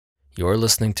You're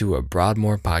listening to a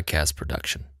Broadmoor podcast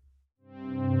production.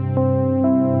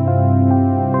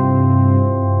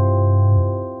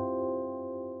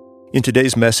 In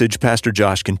today's message, Pastor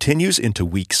Josh continues into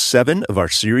week 7 of our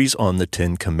series on the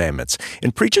 10 Commandments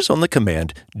and preaches on the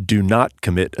command, do not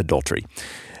commit adultery.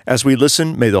 As we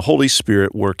listen, may the Holy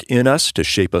Spirit work in us to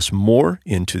shape us more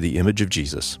into the image of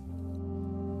Jesus.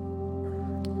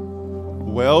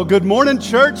 Well, good morning,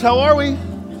 church. How are we?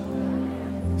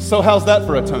 So how's that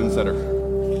for a tone setter?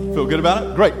 Feel good about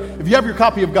it? Great. If you have your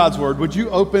copy of God's Word, would you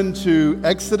open to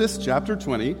Exodus chapter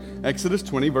 20, Exodus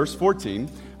 20, verse 14.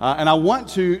 And I want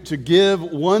to give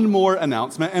one more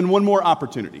announcement and one more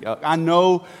opportunity. I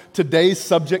know today's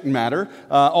subject matter,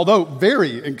 although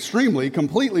very, extremely,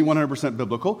 completely 100%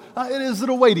 biblical, it is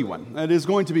a weighty one. It is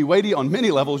going to be weighty on many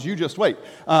levels. You just wait.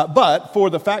 But for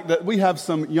the fact that we have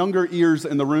some younger ears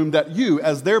in the room, that you,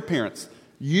 as their parents,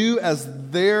 you as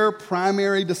their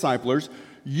primary disciplers,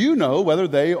 you know whether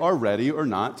they are ready or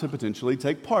not to potentially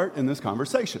take part in this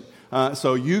conversation.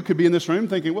 So you could be in this room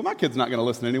thinking, well, my kid's not going to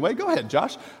listen anyway. Go ahead,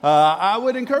 Josh. I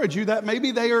would encourage you that maybe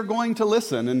they are going to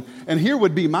listen. And here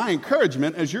would be my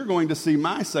encouragement, as you're going to see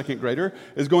my second grader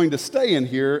is going to stay in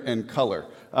here and color.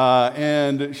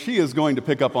 And she is going to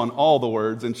pick up on all the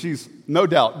words, and she's no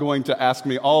doubt going to ask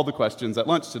me all the questions at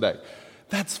lunch today.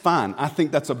 That's fine. I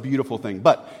think that's a beautiful thing.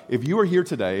 But if you are here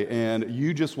today and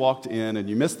you just walked in and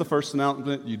you missed the first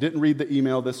announcement, you didn't read the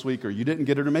email this week, or you didn't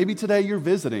get it, or maybe today you're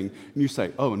visiting and you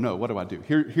say, oh no, what do I do?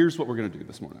 Here's what we're going to do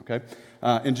this morning, okay?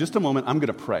 In just a moment, I'm going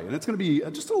to pray. And it's going to be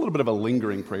just a little bit of a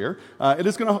lingering prayer. It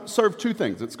is going to serve two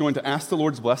things. It's going to ask the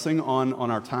Lord's blessing on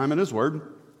our time in His Word.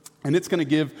 And it's going to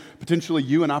give potentially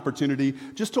you an opportunity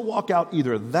just to walk out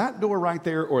either that door right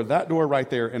there or that door right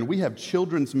there. And we have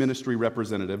children's ministry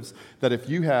representatives that if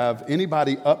you have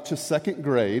anybody up to second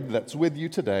grade that's with you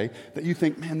today that you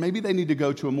think, man, maybe they need to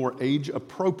go to a more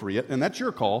age-appropriate, and that's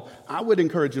your call, I would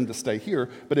encourage them to stay here.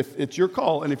 But if it's your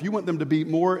call, and if you want them to be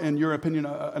more, in your opinion,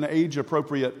 an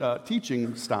age-appropriate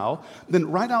teaching style,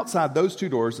 then right outside those two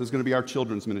doors is going to be our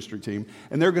children's ministry team,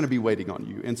 and they're going to be waiting on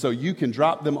you. And so you can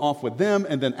drop them off with them,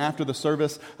 and then after the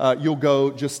service, you'll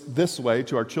go just this way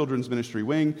to our children's ministry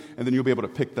wing, and then you'll be able to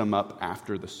pick them up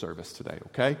after the service today,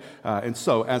 okay? And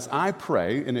so as I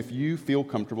pray, and if you feel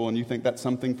comfortable and you think that's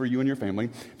something for you and your family,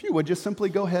 if you would just simply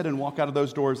go ahead and walk out of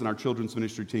those doors, and our children's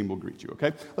ministry team will greet you,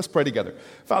 okay? Let's pray together.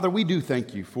 Father, we do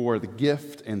thank you for the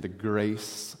gift and the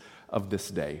grace of this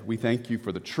day. We thank you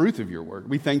for the truth of your word.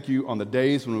 We thank you on the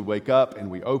days when we wake up and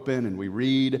we open and we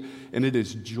read, and it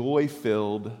is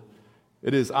joy-filled.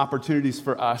 It is opportunities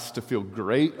for us to feel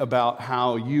great about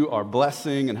how you are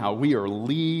blessing and how we are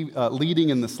leading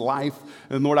in this life.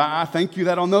 And Lord, I thank you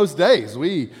that on those days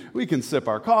we can sip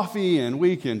our coffee and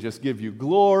we can just give you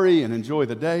glory and enjoy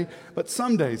the day. But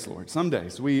some days, Lord, some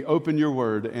days we open your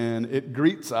word and it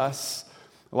greets us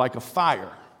like a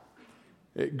fire.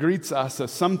 It greets us as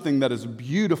something that is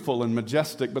beautiful and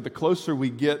majestic, but the closer we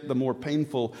get, the more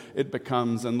painful it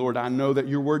becomes. And Lord, I know that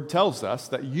your word tells us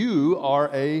that you are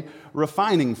a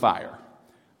refining fire,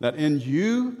 that in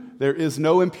you there is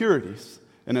no impurities.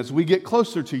 And as we get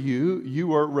closer to you,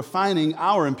 you are refining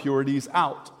our impurities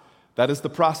out. That is the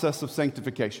process of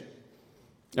sanctification.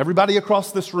 Everybody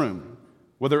across this room,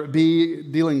 whether it be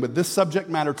dealing with this subject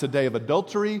matter today of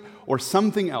adultery or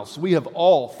something else, we have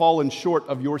all fallen short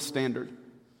of your standard.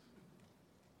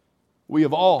 We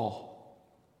have all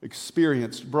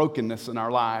experienced brokenness in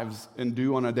our lives and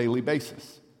do on a daily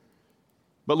basis.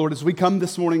 But Lord, as we come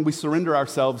this morning, we surrender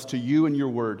ourselves to you and your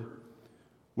word.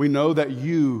 We know that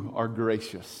you are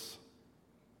gracious,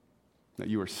 that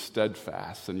you are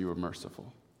steadfast and you are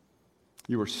merciful.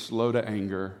 You are slow to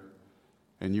anger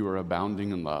and you are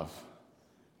abounding in love,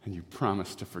 and you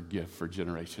promise to forgive for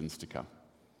generations to come.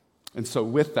 And so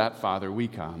with that, Father, we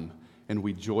come and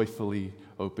we joyfully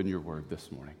open your word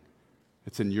this morning.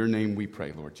 It's in your name we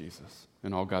pray, Lord Jesus.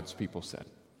 And all God's people said,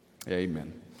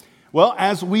 amen. Well,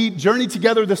 as we journey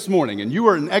together this morning, and you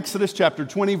are in Exodus chapter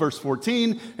 20, verse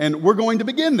 14, and we're going to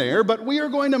begin there, but we are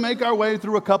going to make our way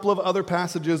through a couple of other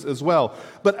passages as well.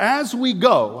 But as we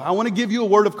go, I want to give you a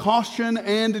word of caution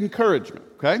and encouragement,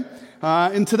 okay?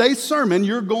 In today's sermon,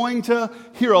 you're going to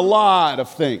hear a lot of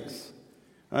things.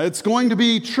 It's going to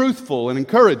be truthful and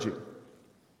encouraging.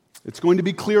 It's going to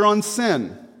be clear on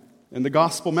sin and the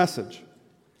gospel message.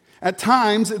 At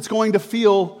times, it's going to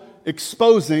feel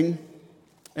exposing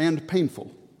and painful.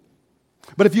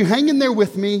 But if you hang in there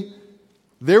with me,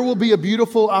 there will be a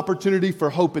beautiful opportunity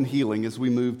for hope and healing as we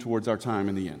move towards our time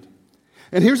in the end.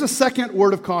 And here's a second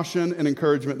word of caution and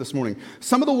encouragement this morning.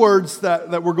 Some of the words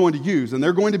that we're going to use, and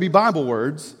they're going to be Bible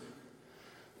words,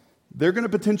 they're going to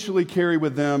potentially carry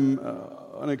with them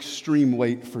an extreme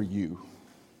weight for you.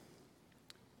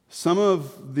 Some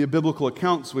of the biblical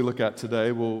accounts we look at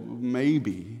today will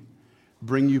maybe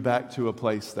bring you back to a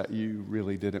place that you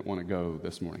really didn't want to go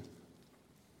this morning.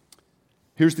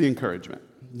 Here's the encouragement.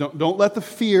 Don't let the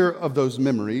fear of those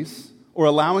memories or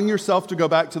allowing yourself to go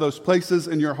back to those places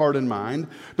in your heart and mind,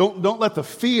 don't let the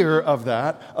fear of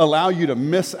that allow you to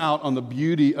miss out on the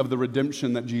beauty of the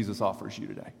redemption that Jesus offers you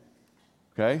today.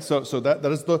 Okay? So that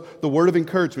is the word of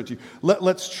encouragement to you.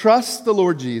 Let's trust the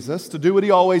Lord Jesus to do what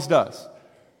he always does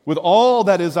with all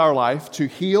that is our life, to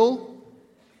heal,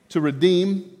 to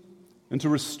redeem, and to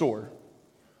restore.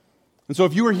 And so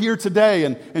if you are here today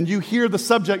and you hear the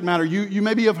subject matter, you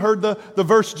maybe have heard the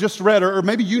verse just read, or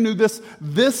maybe you knew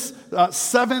this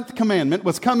seventh commandment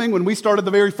was coming when we started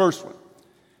the very first one.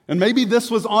 And maybe this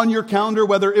was on your calendar,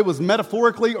 whether it was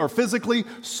metaphorically or physically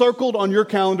circled on your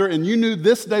calendar, and you knew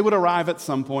this day would arrive at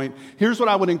some point. Here's what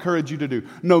I would encourage you to do.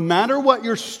 No matter what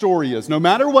your story is, no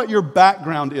matter what your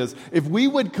background is, if we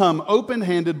would come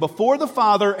open-handed before the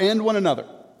Father and one another,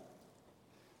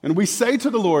 and we say to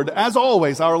the Lord, as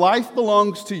always, our life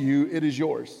belongs to you, it is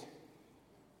yours.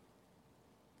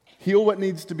 Heal what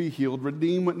needs to be healed,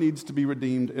 redeem what needs to be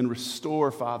redeemed, and restore,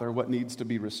 Father, what needs to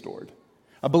be restored.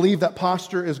 I believe that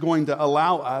posture is going to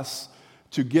allow us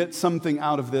to get something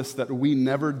out of this that we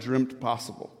never dreamt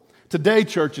possible. Today,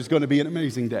 church, is going to be an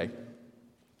amazing day.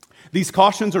 These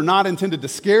cautions are not intended to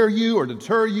scare you or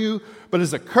deter you, but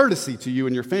as a courtesy to you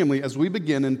and your family as we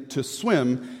begin to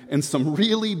swim in some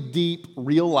really deep,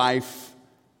 real-life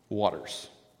waters.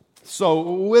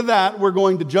 So with that, we're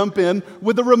going to jump in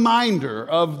with a reminder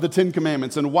of the Ten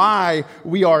Commandments and why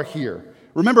we are here.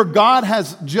 Remember, God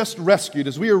has just rescued,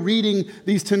 as we are reading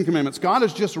these Ten Commandments, God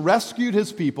has just rescued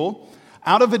his people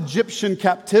out of Egyptian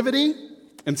captivity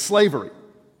and slavery.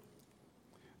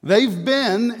 They've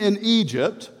been in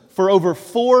Egypt for over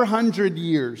 400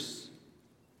 years.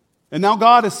 And now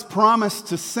God has promised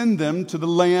to send them to the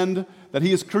land that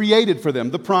he has created for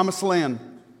them, the Promised Land.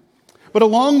 But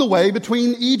along the way,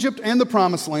 between Egypt and the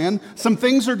Promised Land, some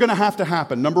things are going to have to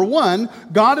happen. Number one,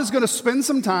 God is going to spend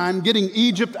some time getting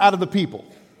Egypt out of the people.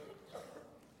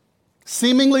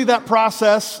 Seemingly that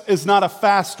process is not a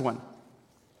fast one.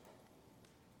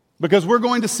 Because we're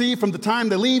going to see from the time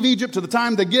they leave Egypt to the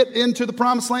time they get into the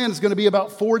Promised Land is going to be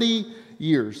about 40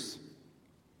 years.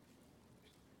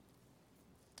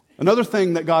 Another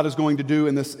thing that God is going to do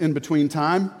in this in-between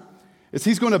time is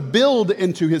he's going to build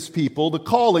into his people the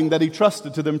calling that he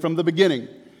trusted to them from the beginning.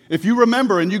 If you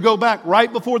remember and you go back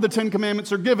right before the Ten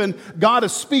Commandments are given, God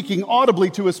is speaking audibly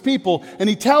to his people, and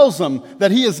he tells them that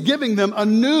he is giving them a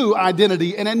new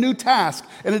identity and a new task,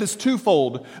 and it is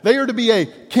twofold. They are to be a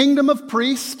kingdom of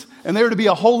priests, and they are to be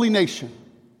a holy nation.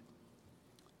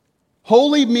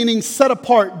 Holy meaning set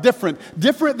apart, different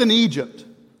than Egypt,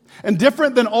 and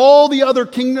different than all the other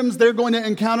kingdoms they're going to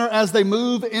encounter as they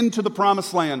move into the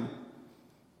Promised Land.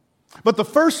 But the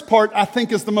first part, I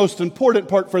think, is the most important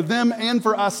part for them and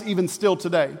for us even still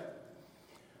today.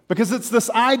 Because it's this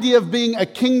idea of being a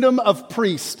kingdom of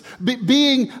priests,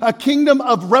 being a kingdom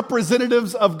of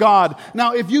representatives of God.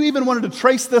 Now, if you even wanted to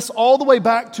trace this all the way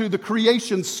back to the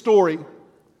creation story,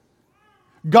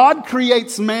 God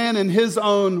creates man in his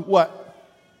own, what?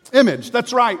 Image.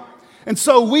 That's right. And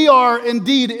so we are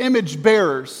indeed image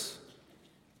bearers.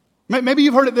 Maybe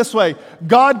you've heard it this way.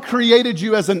 God created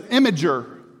you as an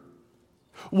imager.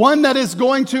 One that is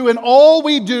going to, in all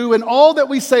we do, in all that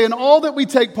we say, in all that we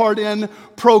take part in,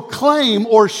 proclaim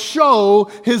or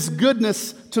show his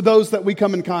goodness to those that we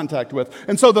come in contact with.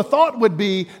 And so the thought would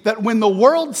be that when the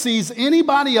world sees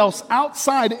anybody else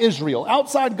outside Israel,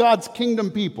 outside God's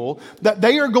kingdom people, that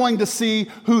they are going to see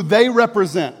who they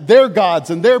represent, their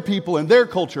gods and their people and their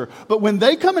culture. But when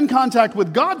they come in contact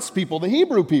with God's people, the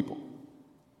Hebrew people,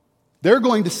 they're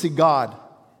going to see God.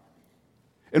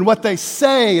 And what they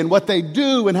say and what they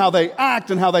do and how they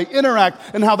act and how they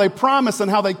interact and how they promise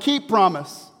and how they keep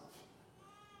promise.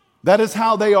 That is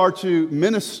how they are to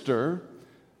minister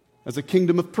as a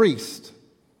kingdom of priests.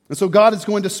 And so God is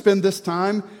going to spend this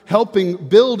time helping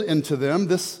build into them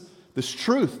this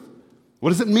truth.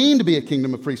 What does it mean to be a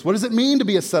kingdom of priests? What does it mean to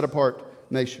be a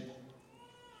set-apart nation?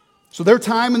 So their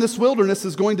time in this wilderness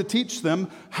is going to teach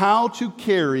them how to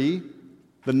carry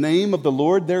the name of the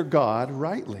Lord their God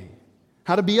rightly.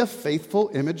 How to be a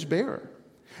faithful image bearer.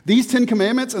 These 10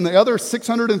 commandments and the other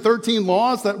 613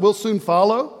 laws that will soon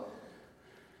follow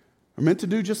are meant to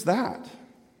do just that.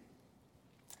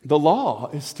 The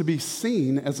law is to be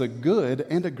seen as a good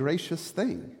and a gracious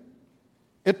thing.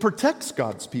 It protects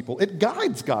God's people. It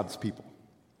guides God's people.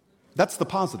 That's the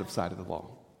positive side of the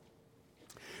law.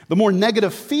 The more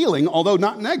negative feeling, although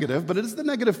not negative, but it is the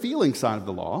negative feeling side of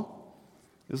the law,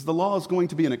 is the law is going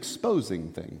to be an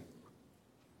exposing thing.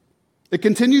 It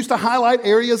continues to highlight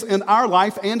areas in our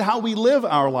life and how we live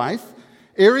our life,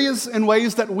 areas and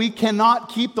ways that we cannot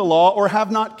keep the law or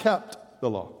have not kept the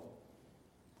law.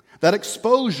 That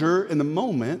exposure in the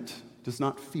moment does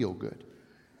not feel good.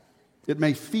 It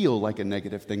may feel like a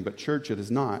negative thing, but church, it is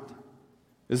not.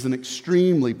 It is an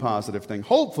extremely positive thing.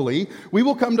 Hopefully, we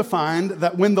will come to find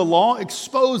that when the law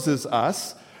exposes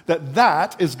us,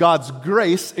 that is God's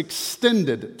grace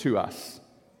extended to us.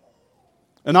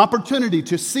 An opportunity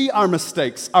to see our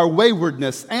mistakes, our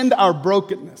waywardness, and our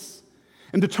brokenness,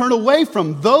 and to turn away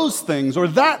from those things or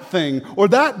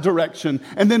that direction,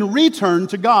 and then return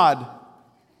to God.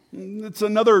 It's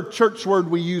another church word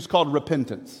we use called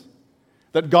repentance.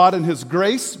 That God in His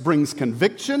grace brings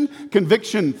conviction.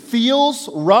 Conviction feels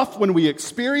rough when we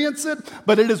experience it,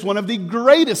 but it is one of the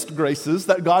greatest graces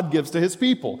that God gives to His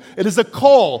people. It is a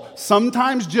call,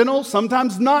 sometimes gentle,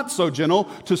 sometimes not so gentle,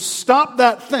 to stop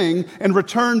that thing and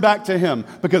return back to Him,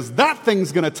 because that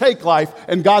thing's going to take life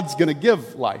and God's going to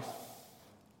give life.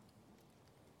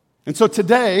 And so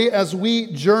today, as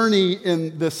we journey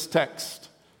in this text,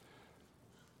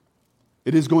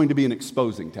 it is going to be an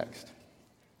exposing text.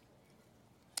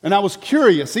 And I was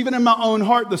curious, even in my own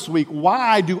heart this week,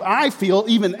 why do I feel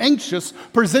even anxious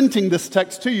presenting this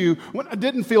text to you when I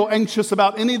didn't feel anxious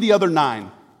about any of the other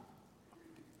 9?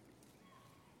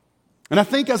 And I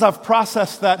think as I've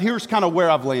processed that, here's kind of where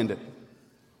I've landed.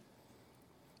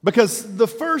 Because the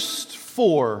first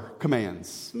 4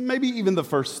 commands, maybe even the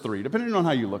first 3, depending on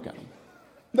how you look at them,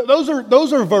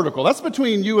 those are vertical. That's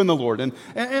between you and the Lord.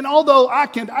 And although I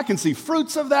can see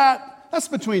fruits of that, that's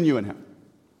between you and Him.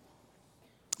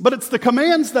 But it's the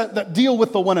commands that deal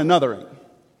with the one another.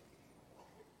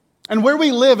 And where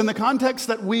we live, in the context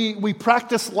that we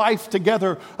practice life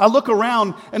together, I look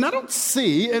around and I don't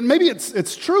see, and maybe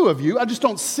it's true of you, I just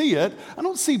don't see it. I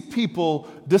don't see people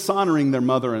dishonoring their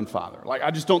mother and father. Like, I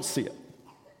just don't see it.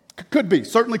 Could be,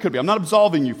 certainly could be. I'm not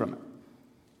absolving you from it.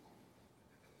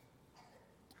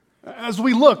 As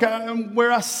we look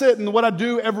where I sit and what I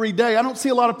do every day, I don't see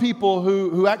a lot of people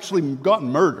who actually got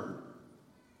murdered.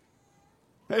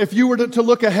 If you were to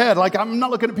look ahead, like, I'm not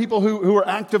looking at people who are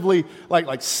actively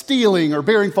like stealing or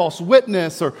bearing false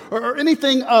witness or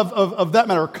anything of that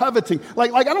matter, or coveting.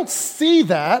 Like I don't see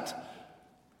that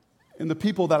in the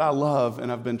people that I love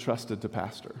and I've been trusted to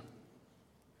pastor.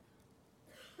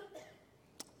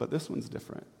 But this one's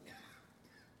different.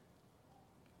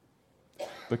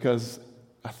 Because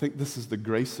I think this is the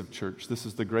grace of church. This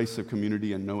is the grace of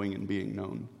community and knowing and being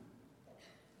known.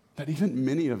 That even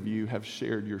many of you have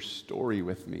shared your story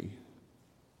with me.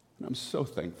 And I'm so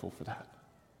thankful for that.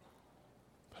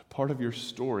 But part of your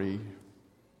story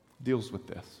deals with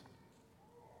this.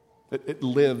 It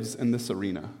lives in this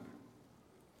arena.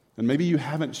 And maybe you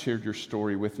haven't shared your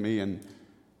story with me, and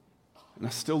I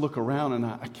still look around and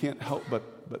I can't help but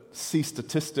see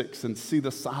statistics and see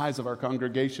the size of our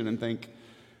congregation and think,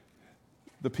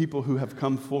 the people who have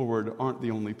come forward aren't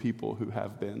the only people who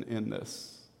have been in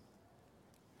this.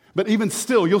 But even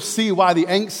still, you'll see why the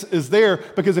angst is there,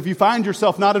 because if you find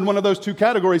yourself not in one of those 2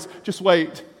 categories, just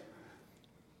wait.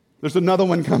 There's another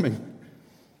one coming.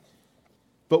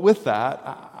 But with that,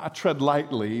 I tread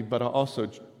lightly, but I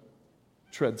also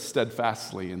tread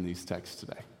steadfastly in these texts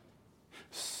today.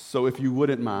 So if you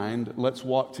wouldn't mind, let's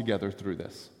walk together through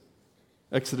this.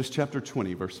 Exodus chapter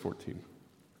 20, verse 14.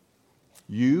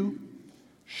 You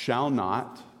shall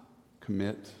not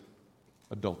commit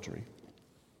adultery.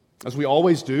 As we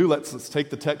always do, let's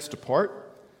take the text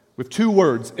apart with 2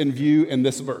 words in view in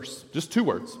this verse. Just 2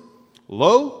 words.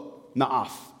 Lo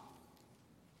na'af.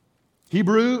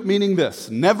 Hebrew meaning this: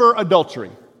 never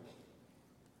adultery.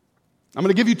 I'm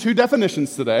going to give you 2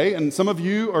 definitions today, and some of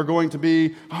you are going to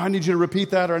be, I need you to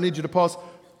repeat that, or I need you to pause.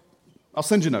 I'll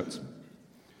send you notes.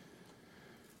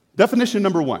 Definition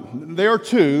number 1. There are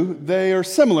 2. They are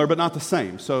similar, but not the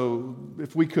same. So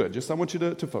if we could, I want you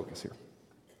to focus here.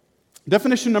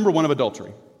 Definition number 1 of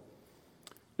adultery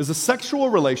is a sexual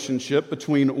relationship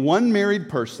between one married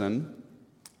person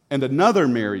and another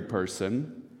married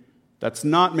person that's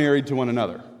not married to one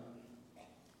another.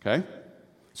 Okay?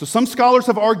 So some scholars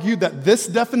have argued that this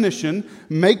definition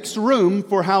makes room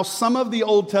for how some of the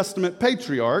Old Testament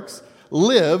patriarchs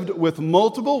lived with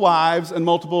multiple wives and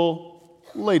multiple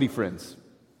lady friends.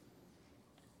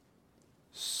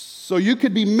 So you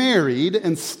could be married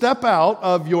and step out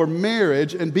of your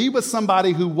marriage and be with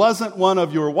somebody who wasn't one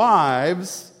of your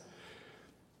wives,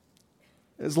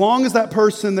 as long as that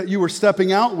person that you were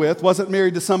stepping out with wasn't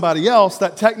married to somebody else.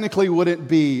 That technically wouldn't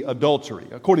be adultery,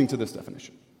 according to this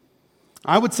definition.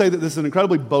 I would say that this is an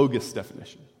incredibly bogus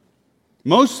definition.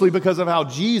 Mostly because of how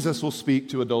Jesus will speak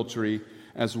to adultery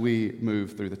as we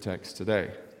move through the text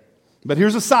today. But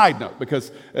here's a side note,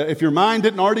 because if your mind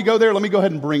didn't already go there, let me go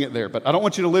ahead and bring it there. But I don't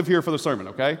want you to live here for the sermon,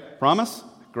 okay? Promise?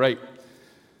 Great.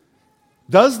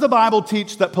 Does the Bible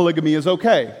teach that polygamy is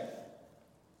okay?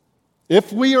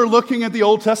 If we are looking at the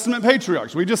Old Testament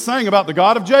patriarchs, we just sang about the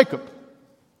God of Jacob.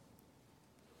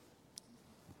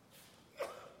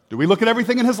 Do we look at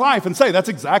everything in his life and say that's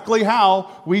exactly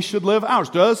how we should live ours?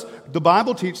 Does the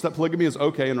Bible teach that polygamy is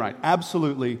okay and right?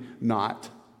 Absolutely not.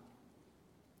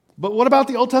 But what about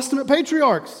the Old Testament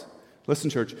patriarchs? Listen,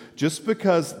 church, just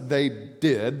because they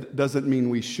did doesn't mean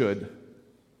we should.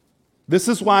 This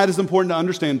is why it is important to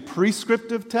understand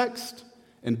prescriptive text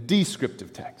and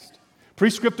descriptive text.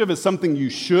 Prescriptive is something you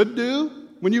should do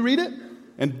when you read it,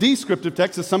 and descriptive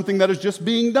text is something that is just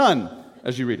being done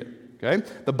as you read it. Okay?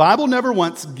 The Bible never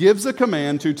once gives a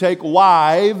command to take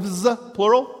wives,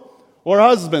 plural, or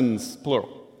husbands,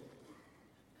 plural.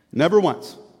 Never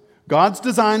once. God's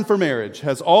design for marriage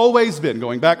has always been,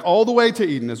 going back all the way to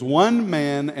Eden, is one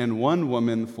man and one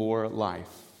woman for life.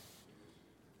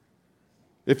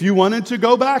 If you wanted to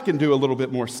go back and do a little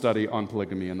bit more study on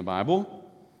polygamy in the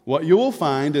Bible, what you will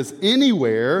find is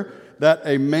anywhere that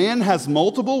a man has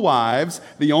multiple wives,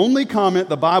 the only comment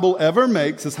the Bible ever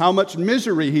makes is how much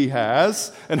misery he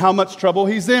has and how much trouble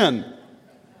he's in.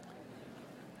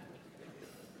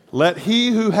 Let he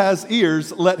who has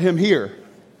ears, let him hear.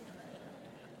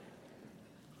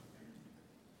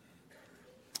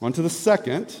 On to the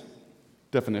second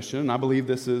definition, and I believe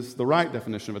this is the right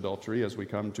definition of adultery as we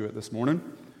come to it this morning.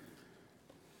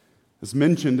 It's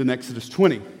mentioned in Exodus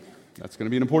 20. That's going to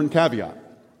be an important caveat.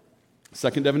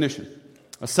 Second definition: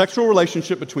 a sexual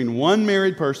relationship between one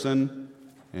married person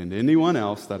and anyone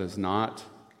else that is not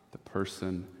the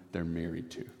person they're married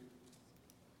to.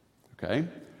 Okay?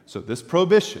 So this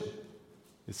prohibition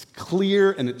is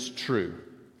clear and it's true.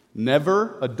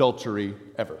 Never adultery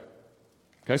ever.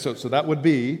 Okay, so that would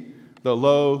be the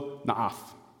lo na'af.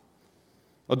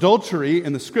 Adultery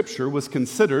in the Scripture was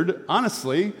considered,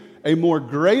 honestly, a more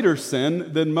greater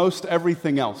sin than most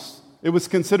everything else. It was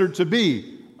considered to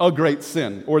be a great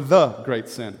sin, or the great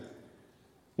sin.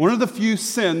 One of the few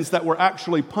sins that were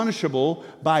actually punishable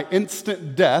by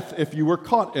instant death if you were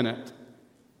caught in it.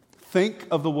 Think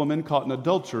of the woman caught in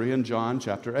adultery in John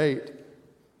chapter 8.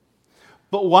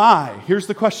 But why? Here's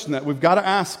the question that we've got to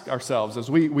ask ourselves as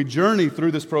we journey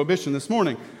through this prohibition this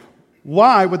morning.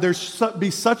 Why would there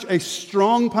be such a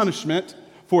strong punishment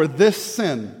for this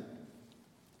sin?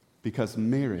 Because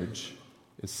marriage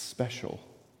is special.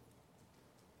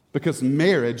 Because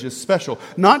marriage is special.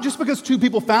 Not just because two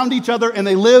people found each other and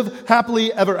they live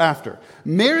happily ever after.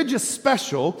 Marriage is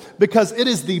special because it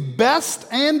is the best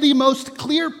and the most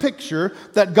clear picture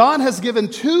that God has given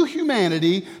to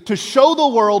humanity to show the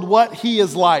world what He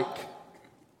is like.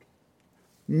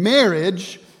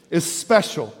 Marriage is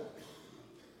special.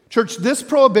 Church, this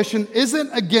prohibition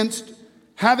isn't against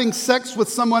having sex with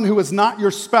someone who is not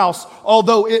your spouse,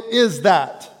 although it is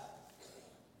that.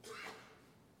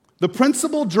 The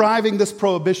principle driving this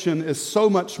prohibition is so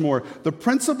much more. The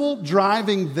principle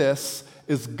driving this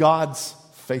is God's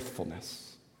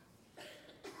faithfulness.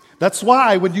 That's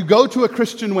why when you go to a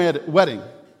Christian wedding,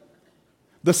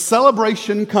 the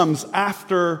celebration comes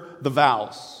after the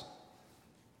vows.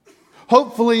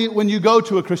 Hopefully, when you go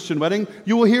to a Christian wedding,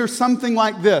 you will hear something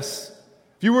like this.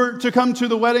 If you were to come to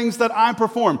the weddings that I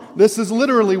perform, this is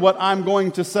literally what I'm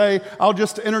going to say. I'll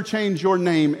just interchange your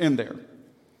name in there.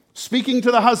 Speaking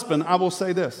to the husband, I will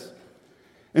say this.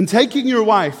 In taking your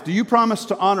wife, do you promise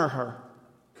to honor her,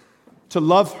 to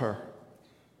love her,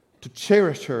 to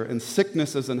cherish her in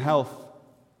sickness as in health,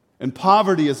 in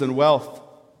poverty as in wealth,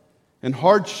 in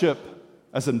hardship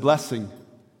as in blessing,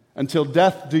 until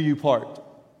death do you part?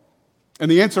 And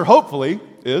the answer, hopefully,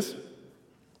 is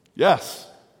yes.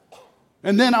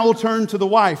 And then I will turn to the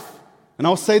wife, and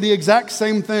I'll say the exact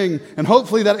same thing, and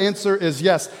hopefully that answer is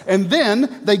yes. And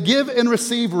then they give and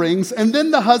receive rings, and then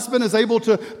the husband is able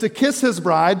to kiss his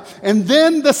bride, and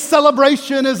then the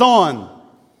celebration is on.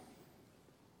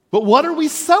 But what are we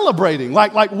celebrating?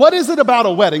 Like what is it about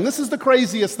a wedding? This is the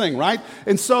craziest thing, right?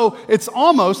 And so it's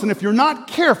almost, and if you're not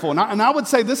careful, and I would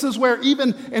say this is where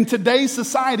even in today's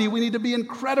society we need to be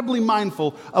incredibly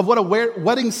mindful of what a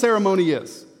wedding ceremony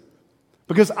is.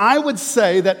 Because I would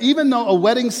say that even though a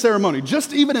wedding ceremony,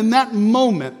 just even in that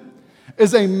moment,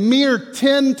 is a mere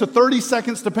 10 to 30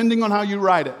 seconds, depending on how you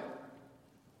write it,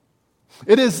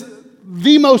 it is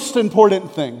the most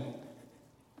important thing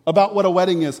about what a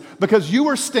wedding is. Because you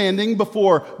are standing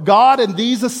before God and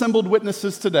these assembled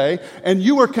witnesses today, and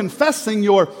you are confessing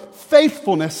your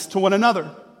faithfulness to one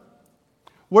another.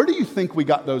 Where do you think we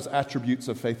got those attributes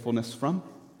of faithfulness from?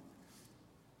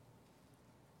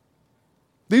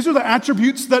 These are the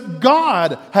attributes that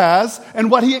God has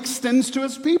and what He extends to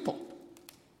His people.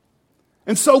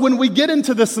 And so when we get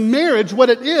into this marriage, what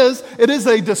it is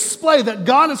a display that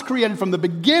God has created from the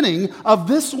beginning of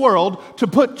this world to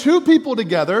put two people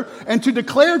together and to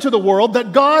declare to the world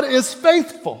that God is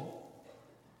faithful.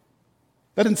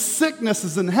 That in sickness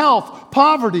as in health,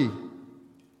 poverty,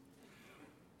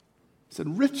 as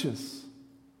in riches,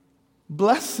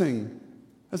 blessing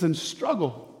as in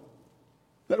struggle,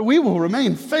 that we will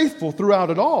remain faithful throughout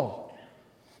it all.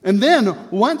 And then,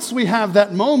 once we have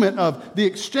that moment of the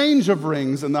exchange of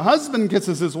rings, and the husband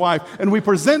kisses his wife, and we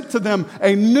present to them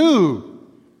a new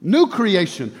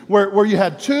creation, where you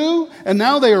had two, and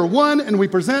now they are one, and we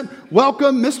present,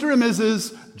 welcome, Mr. and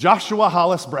Mrs. Joshua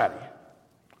Hollis Brady.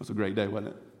 It was a great day, wasn't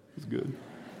it? It was good.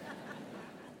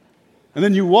 And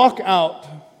then you walk out,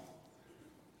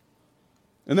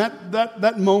 and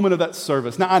that moment of that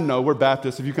service, now I know we're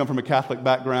Baptists. If you come from a Catholic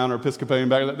background or Episcopalian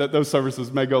background, those services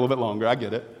may go a little bit longer. I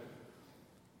get it.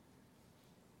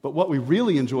 But what we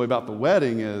really enjoy about the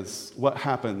wedding is what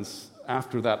happens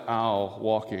after that aisle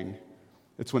walking.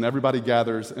 It's when everybody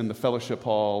gathers in the fellowship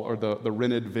hall or the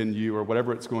rented venue or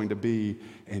whatever it's going to be,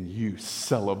 and you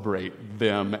celebrate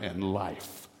them and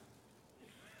life.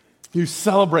 You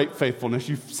celebrate faithfulness.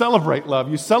 You celebrate love.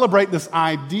 You celebrate this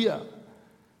idea.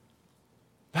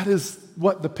 That is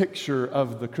what the picture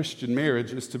of the Christian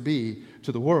marriage is to be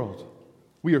to the world.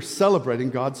 We are celebrating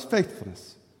God's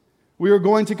faithfulness. We are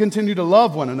going to continue to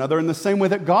love one another in the same way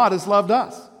that God has loved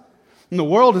us. And the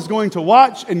world is going to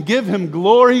watch and give Him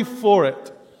glory for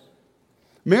it.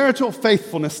 Marital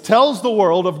faithfulness tells the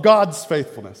world of God's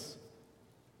faithfulness.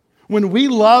 When we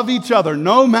love each other,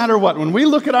 no matter what, when we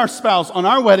look at our spouse on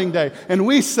our wedding day and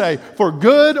we say, for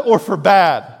good or for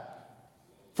bad,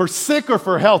 for sick or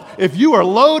for health, if you are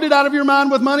loaded out of your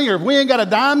mind with money or if we ain't got a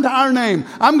dime to our name,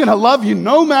 I'm going to love you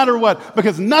no matter what,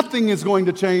 because nothing is going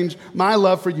to change my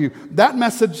love for you. That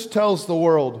message tells the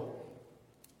world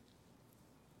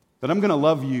that I'm going to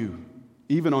love you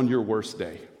even on your worst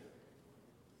day.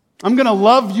 I'm going to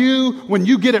love you when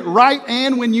you get it right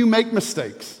and when you make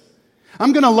mistakes.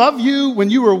 I'm going to love you when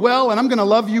you are well, and I'm going to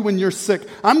love you when you're sick.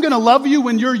 I'm going to love you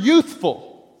when you're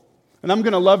youthful, and I'm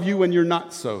going to love you when you're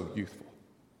not so youthful.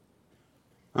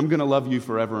 I'm going to love you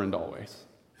forever and always,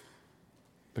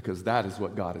 because that is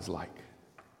what God is like.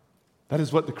 That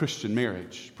is what the Christian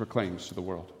marriage proclaims to the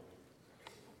world.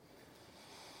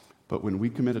 But when we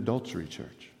commit adultery,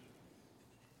 church,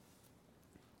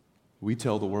 we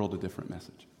tell the world a different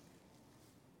message.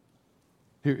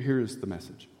 Here is the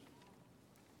message,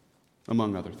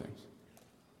 among other things.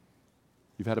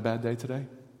 You've had a bad day today?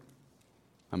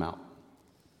 I'm out.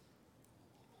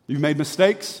 You've made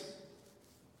mistakes?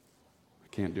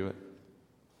 Can't do it.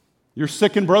 You're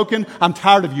sick and broken? I'm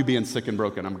tired of you being sick and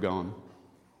broken. I'm gone.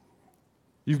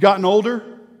 You've gotten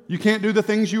older? You can't do the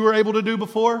things you were able to do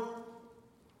before?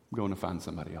 I'm going to find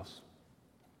somebody else.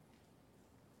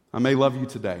 I may love you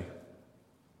today,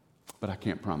 but I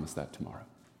can't promise that tomorrow.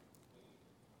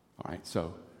 All right,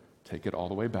 so take it all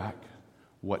the way back.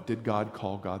 What did God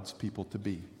call God's people to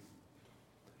be?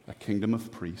 A kingdom of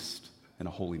priests and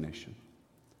a holy nation.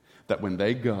 That when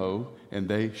they go and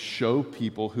they show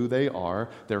people who they are,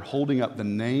 they're holding up the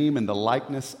name and the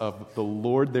likeness of the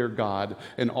Lord their God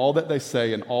in all that they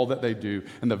say and all that they do.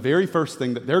 And the very first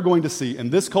thing that they're going to see in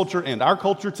this culture and our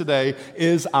culture today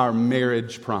is our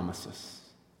marriage promises.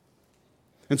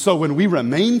 And so when we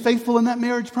remain faithful in that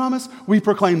marriage promise, we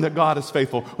proclaim that God is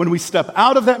faithful. When we step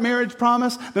out of that marriage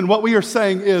promise, then what we are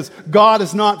saying is God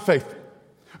is not faithful.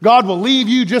 God will leave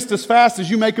you just as fast as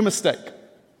you make a mistake.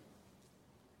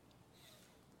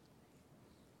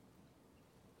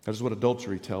 That is what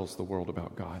adultery tells the world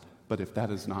about God. But if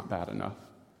that is not bad enough,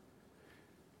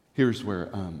 here's where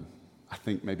I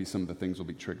think maybe some of the things will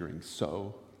be triggering.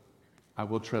 So I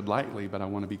will tread lightly, but I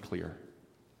want to be clear.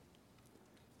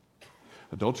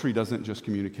 Adultery doesn't just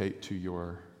communicate to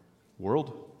your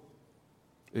world.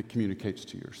 It communicates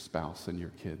to your spouse and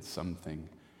your kids something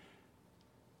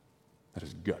that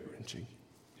is gut-wrenching.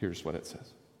 Here's what it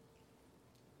says.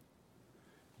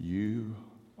 You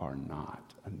are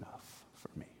not enough for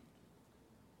me.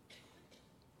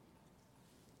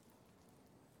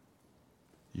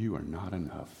 You are not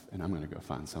enough, and I'm going to go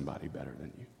find somebody better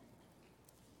than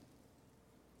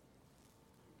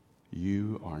you.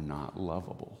 You are not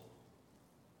lovable.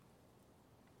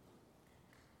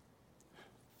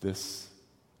 This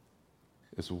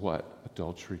is what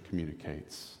adultery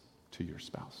communicates to your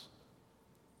spouse.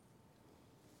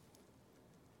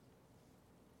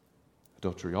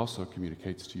 Adultery also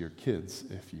communicates to your kids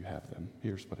if you have them.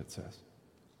 Here's what it says.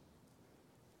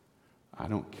 I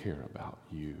don't care about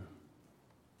you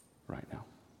right now.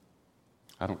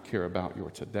 I don't care about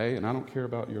your today, and I don't care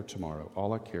about your tomorrow.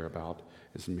 All I care about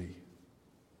is me.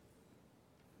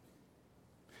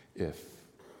 If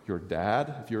you're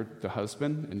dad, if you're the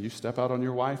husband, and you step out on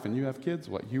your wife and you have kids,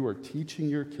 what you are teaching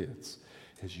your kids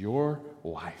is your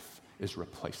wife is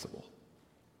replaceable.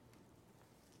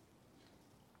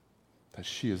 That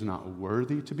she is not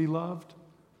worthy to be loved,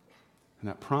 and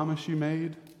that promise you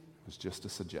made was just a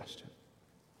suggestion.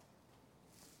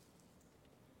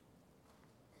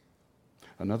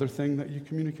 Another thing that you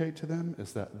communicate to them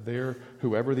is that they're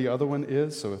whoever the other one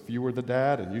is. So if you were the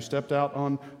dad and you stepped out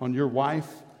on your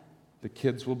wife, the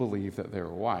kids will believe that their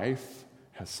wife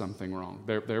has something wrong.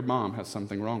 Their mom has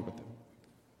something wrong with them.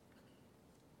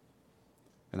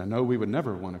 And I know we would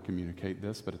never want to communicate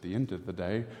this, but at the end of the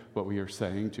day, what we are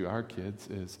saying to our kids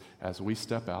is, as we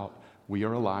step out, we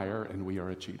are a liar and we are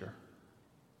a cheater.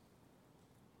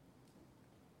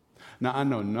 Now, I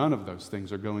know none of those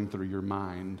things are going through your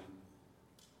mind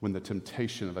when the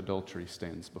temptation of adultery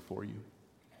stands before you.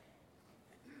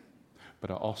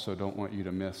 But I also don't want you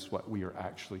to miss what we are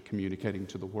actually communicating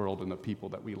to the world and the people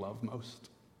that we love most.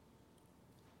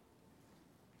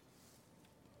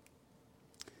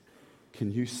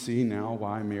 Can you see now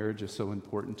why marriage is so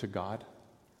important to God?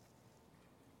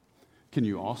 Can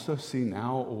you also see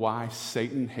now why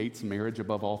Satan hates marriage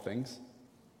above all things?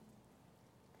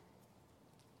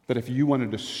 That if you want to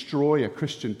destroy a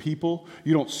Christian people,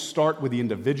 you don't start with the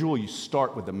individual, you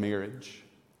start with the marriage.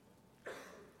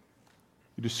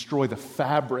 You destroy the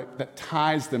fabric that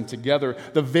ties them together,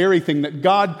 the very thing that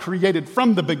God created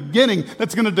from the beginning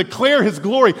that's going to declare His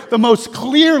glory the most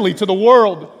clearly to the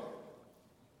world.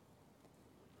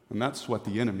 And that's what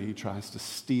the enemy tries to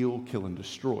steal, kill, and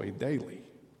destroy daily.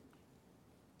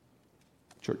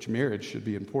 Church marriage should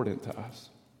be important to us.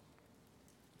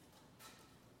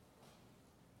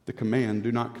 The command,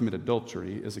 do not commit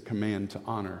adultery, is a command to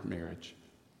honor marriage.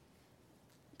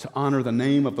 To honor the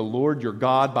name of the Lord your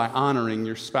God by honoring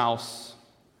your spouse.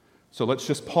 So let's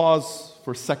just pause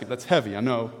for a second. That's heavy, I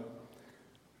know.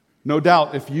 No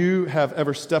doubt, if you have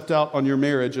ever stepped out on your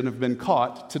marriage and have been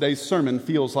caught, today's sermon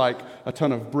feels like a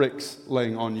ton of bricks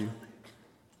laying on you.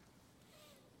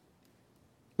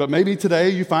 But maybe today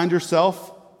you find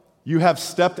yourself, you have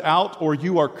stepped out or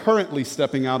you are currently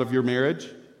stepping out of your marriage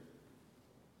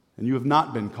and you have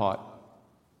not been caught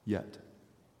yet.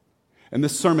 And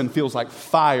this sermon feels like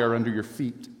fire under your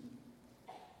feet.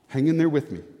 Hang in there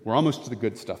with me. We're almost to the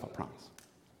good stuff, I promise.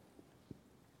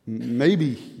 Maybe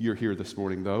you're here this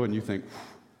morning, though, and you think,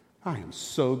 I am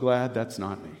so glad that's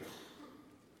not me.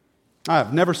 I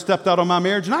have never stepped out on my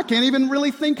marriage, and I can't even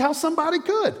really think how somebody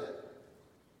could.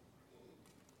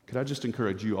 Could I just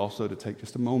encourage you also to take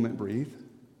just a moment, breathe,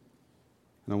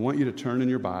 and I want you to turn in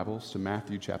your Bibles to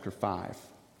Matthew chapter 5.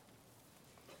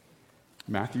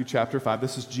 Matthew chapter 5.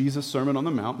 This is Jesus' Sermon on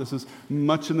the Mount. This is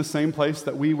much in the same place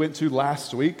that we went to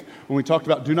last week when we talked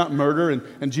about do not murder.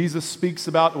 And Jesus speaks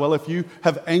about, well, if you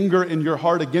have anger in your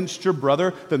heart against your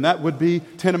brother, then that would be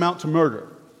tantamount to murder.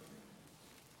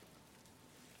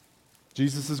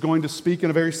 Jesus is going to speak in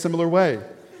a very similar way.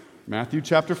 Matthew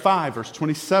chapter 5, verse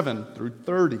 27 through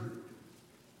 30.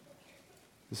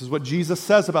 This is what Jesus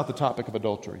says about the topic of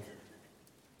adultery.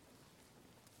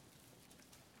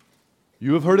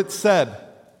 You have heard it said,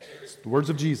 it's the words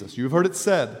of Jesus, you have heard it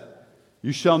said,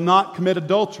 you shall not commit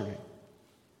adultery.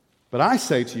 But I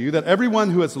say to you that everyone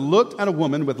who has looked at a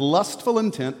woman with lustful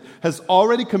intent has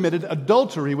already committed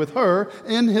adultery with her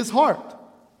in his heart.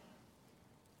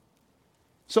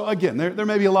 So again, there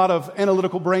may be a lot of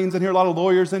analytical brains in here, a lot of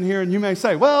lawyers in here, and you may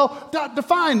say, well,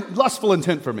 define lustful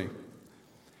intent for me.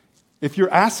 If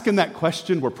you're asking that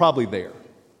question, we're probably there.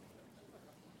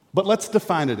 But let's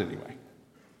define it anyway.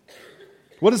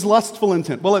 What is lustful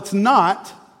intent? Well, it's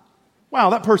not, wow,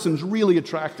 that person's really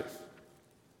attractive.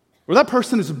 Or that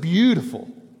person is beautiful.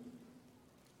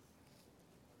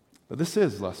 But this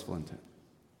is lustful intent.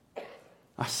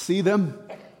 I see them,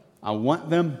 I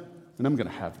want them, and I'm going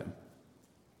to have them.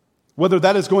 Whether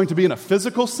that is going to be in a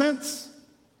physical sense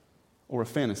or a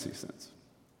fantasy sense.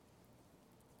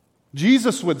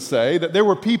 Jesus would say that there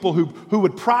were people who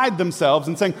would pride themselves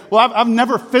in saying, well, I've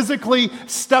never physically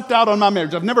stepped out on my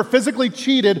marriage. I've never physically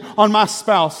cheated on my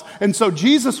spouse. And so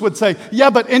Jesus would say, yeah,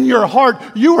 but in your heart,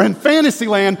 you were in fantasy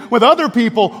land with other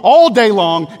people all day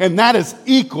long, and that is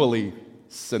equally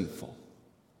sinful.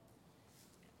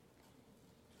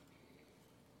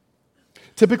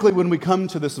 Typically, when we come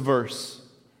to this verse,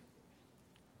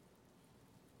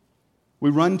 we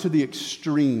run to the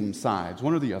extreme sides,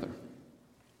 one or the other.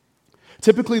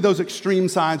 Typically, those extreme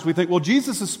sides, we think, well,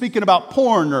 Jesus is speaking about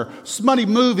porn or smutty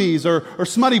movies or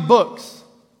smutty books.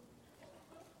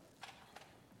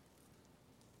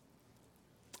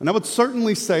 And I would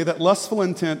certainly say that lustful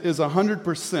intent is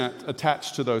 100%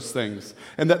 attached to those things,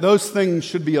 and that those things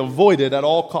should be avoided at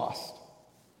all costs.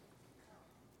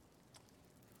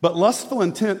 But lustful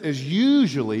intent is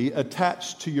usually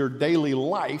attached to your daily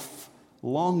life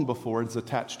long before it's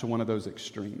attached to one of those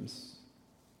extremes.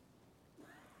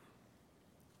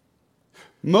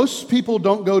 Most people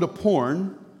don't go to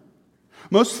porn.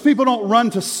 Most people don't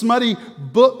run to smutty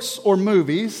books or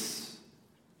movies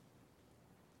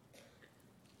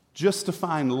just to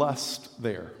find lust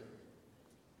there.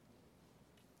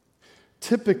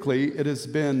 Typically, it has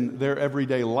been their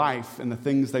everyday life and the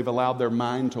things they've allowed their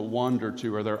mind to wander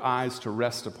to or their eyes to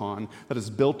rest upon that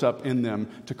has built up in them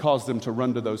to cause them to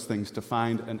run to those things to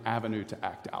find an avenue to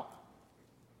act out.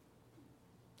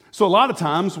 So a lot of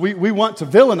times we want to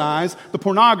villainize the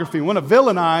pornography, we want to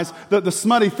villainize the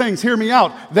smutty things. Hear me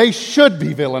out. They should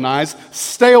be villainized.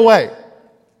 Stay away.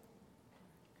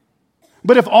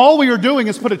 But if all we are doing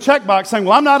is put a checkbox saying,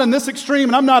 well, I'm not in this extreme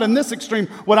and I'm not in this extreme,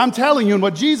 what I'm telling you and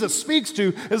what Jesus speaks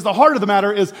to is the heart of the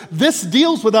matter is this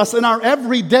deals with us in our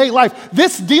everyday life.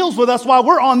 This deals with us while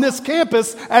we're on this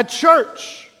campus at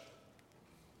church.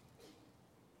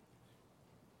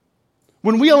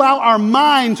 When we allow our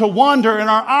mind to wander and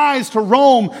our eyes to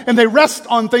roam and they rest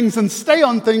on things and stay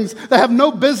on things that have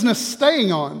no business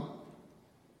staying on.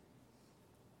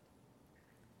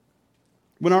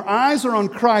 When our eyes are on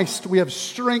Christ, we have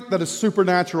strength that is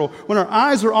supernatural. When our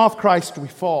eyes are off Christ, we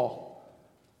fall.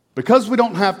 Because we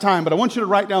don't have time, but I want you to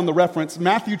write down the reference,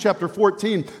 Matthew chapter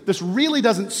 14. This really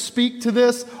doesn't speak to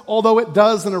this, although it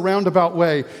does in a roundabout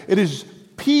way. It is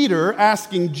Peter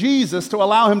asking Jesus to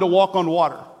allow him to walk on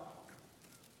water.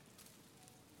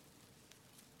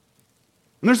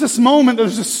 And there's this moment,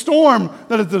 there's this storm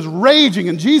that is raging,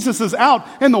 and Jesus is out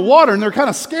in the water, and they're kind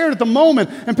of scared at the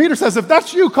moment. And Peter says, if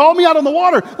that's you, call me out on the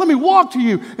water. Let me walk to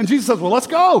you. And Jesus says, well, let's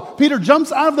go. Peter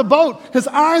jumps out of the boat. His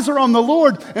eyes are on the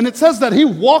Lord, and it says that he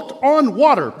walked on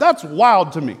water. That's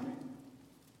wild to me.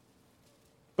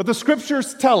 But the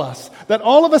scriptures tell us that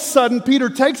all of a sudden, Peter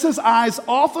takes his eyes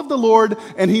off of the Lord,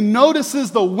 and he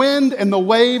notices the wind and the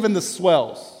wave and the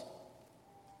swells.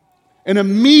 And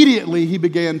immediately he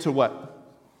began to what?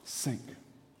 Sink.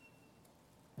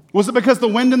 Was it because the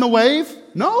wind and the wave?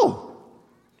 No.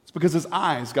 It's because his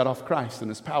eyes got off Christ and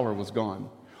his power was gone.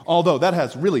 Although that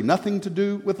has really nothing to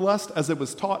do with lust as it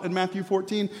was taught in Matthew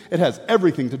 14, it has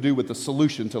everything to do with the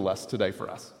solution to lust today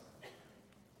for us.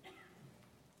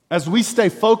 As we stay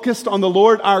focused on the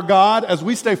Lord our God, as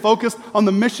we stay focused on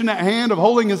the mission at hand of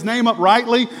holding His name up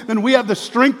rightly, then we have the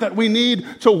strength that we need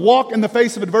to walk in the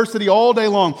face of adversity all day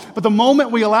long. But the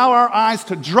moment we allow our eyes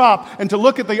to drop and to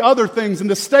look at the other things and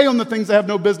to stay on the things that have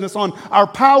no business on, our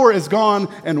power is gone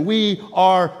and we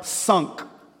are sunk.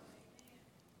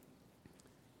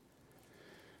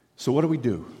 So what do we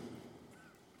do?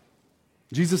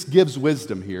 Jesus gives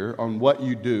wisdom here on what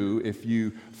you do if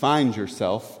you find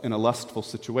yourself in a lustful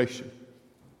situation.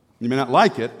 You may not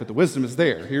like it, but the wisdom is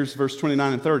there. Here's verse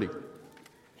 29 and 30.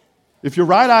 If your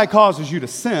right eye causes you to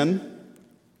sin,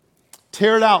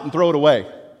 tear it out and throw it away.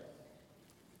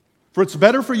 For it's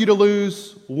better for you to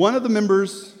lose one of the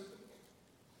members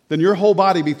than your whole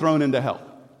body be thrown into hell.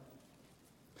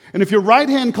 And if your right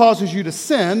hand causes you to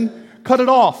sin, cut it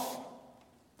off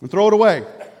and throw it away.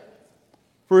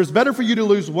 For it's better for you to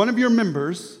lose one of your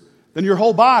members than your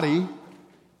whole body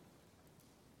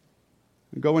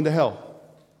and go into hell.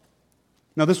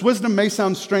 Now, this wisdom may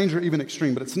sound strange or even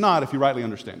extreme, but it's not if you rightly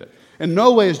understand it. In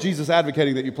no way is Jesus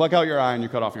advocating that you pluck out your eye and you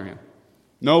cut off your hand.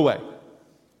 No way.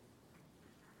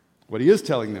 What he is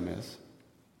telling them is,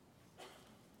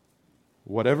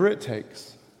 whatever it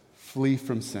takes, flee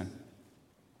from sin.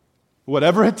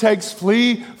 Whatever it takes,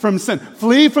 flee from sin.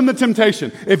 Flee from the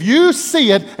temptation. If you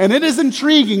see it and it is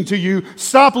intriguing to you,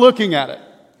 stop looking at it.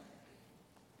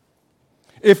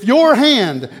 If your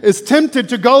hand is tempted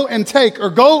to go and take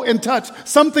or go and touch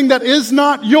something that is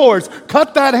not yours,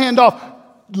 cut that hand off.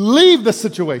 Leave the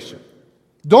situation.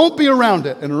 Don't be around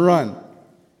it and run.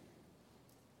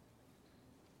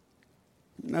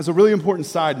 As a really important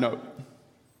side note,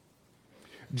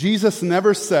 Jesus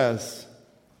never says,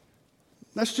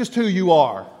 that's just who you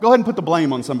are. Go ahead and put the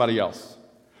blame on somebody else.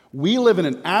 We live in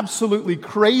an absolutely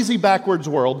crazy backwards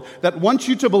world that wants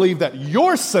you to believe that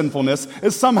your sinfulness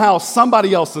is somehow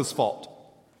somebody else's fault.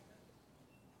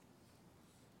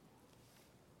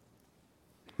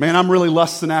 Man, I'm really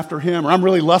lusting after him, or I'm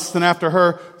really lusting after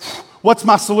her. What's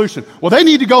my solution? Well, they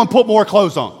need to go and put more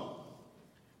clothes on.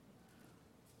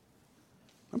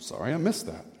 I'm sorry, I missed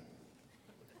that.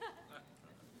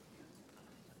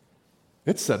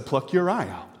 It said, pluck your eye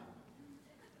out.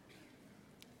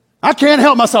 I can't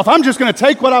help myself. I'm just going to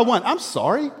take what I want. I'm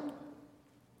sorry.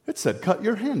 It said, cut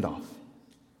your hand off.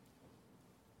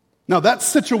 Now, that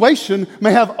situation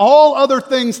may have all other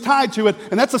things tied to it,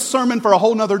 and that's a sermon for a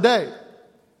whole nother day.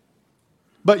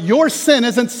 But your sin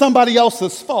isn't somebody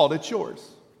else's fault, it's yours.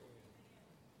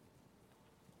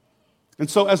 And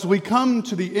so as we come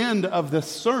to the end of this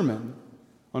sermon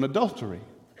on adultery,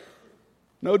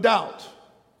 no doubt,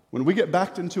 when we get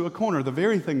backed into a corner, the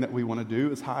very thing that we want to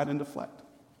do is hide and deflect.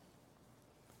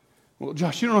 Well,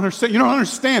 Josh, you don't understand. You don't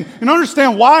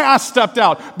understand why I stepped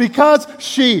out. Because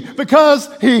she, because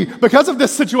he, because of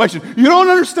this situation. You don't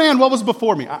understand what was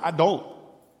before me. I don't.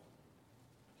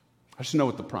 I just know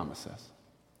what the promise says.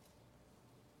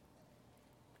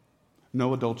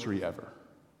 No adultery ever.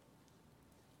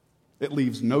 It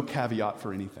leaves no caveat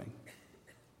for anything.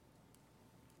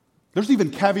 There's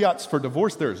even caveats for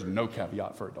divorce. There is no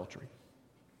caveat for adultery.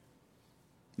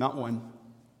 Not one.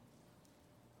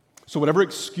 So whatever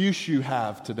excuse you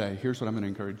have today, here's what I'm going to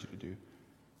encourage you to do.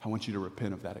 I want you to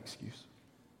repent of that excuse.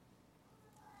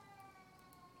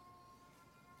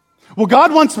 Well,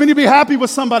 God wants me to be happy with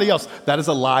somebody else. That is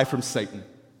a lie from Satan.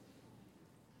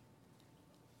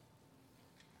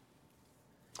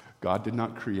 God did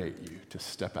not create you to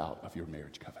step out of your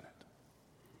marriage covenant.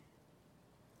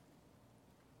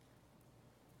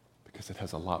 Because it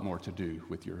has a lot more to do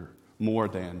with more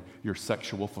than your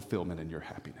sexual fulfillment and your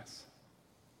happiness.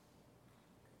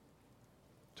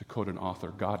 To quote an author,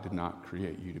 God did not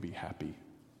create you to be happy.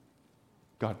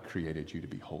 God created you to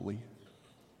be holy.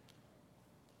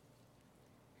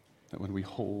 That when we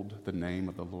hold the name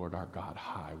of the Lord our God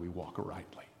high, we walk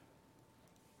rightly.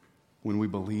 When we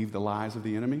believe the lies of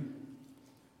the enemy,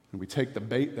 and we take the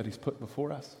bait that he's put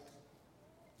before us,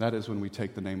 that is when we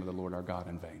take the name of the Lord our God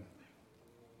in vain.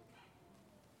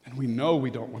 And we know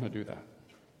we don't want to do that.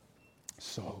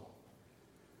 So,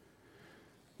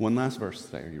 one last verse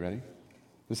today. Are you ready?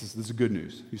 This is good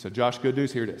news. You said, Josh, good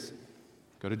news? Here it is.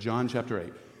 Go to John chapter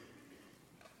 8.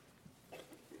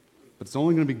 But it's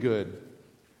only going to be good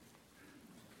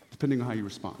depending on how you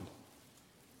respond.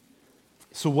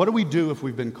 So what do we do if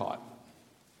we've been caught?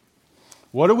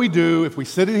 What do we do if we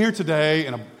sit in here today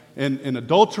and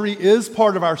adultery is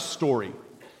part of our story?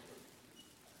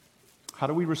 How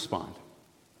do we respond?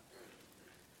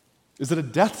 Is it a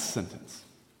death sentence?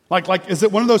 Like, is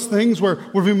it one of those things where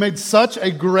we made such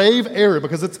a grave error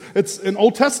because it's in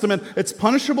Old Testament, it's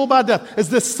punishable by death? Is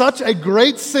this such a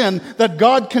great sin that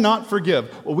God cannot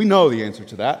forgive? Well, we know the answer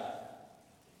to that.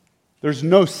 There's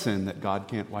no sin that God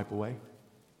can't wipe away.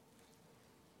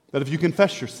 That if you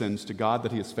confess your sins to God,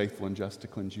 that He is faithful and just to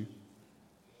cleanse you.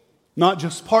 Not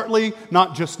just partly,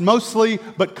 not just mostly,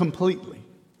 but completely.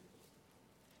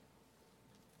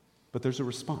 But there's a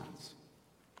response.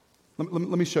 Let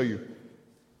me show you.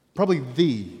 Probably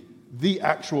the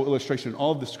actual illustration in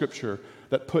all of the Scripture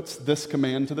that puts this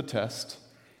command to the test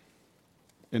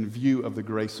in view of the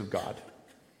grace of God.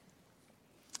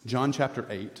 John chapter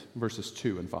 8, verses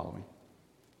 2 and following.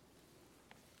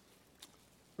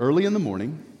 Early in the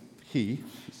morning,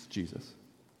 Jesus,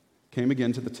 came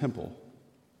again to the temple.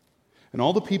 And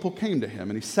all the people came to him,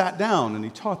 and he sat down and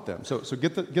he taught them. So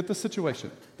get the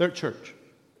situation. They're at church.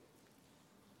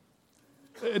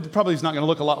 It probably is not going to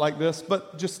look a lot like this,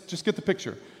 but just get the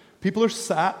picture. People are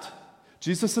sat,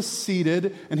 Jesus is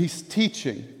seated, and he's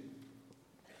teaching.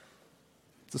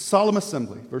 It's a solemn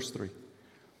assembly. Verse 3.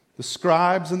 The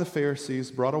scribes and the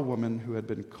Pharisees brought a woman who had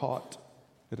been caught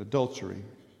in adultery.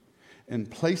 And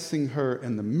placing her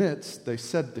in the midst, they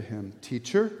said to him,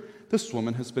 Teacher, this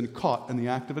woman has been caught in the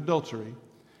act of adultery.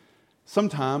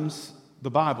 Sometimes the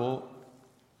Bible,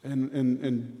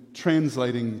 in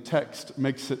translating text,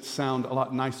 makes it sound a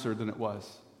lot nicer than it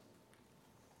was.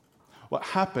 What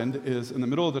happened is, in the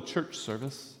middle of the church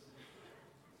service,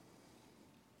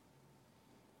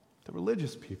 the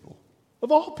religious people,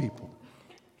 of all people,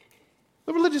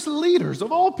 the religious leaders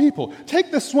of all people,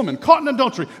 take this woman caught in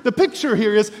adultery. The picture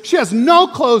here is she has no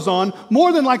clothes on.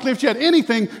 More than likely, if she had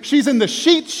anything, she's in the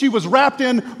sheets she was wrapped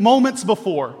in moments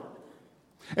before.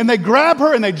 And they grab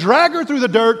her and they drag her through the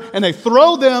dirt and they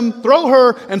throw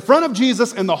her in front of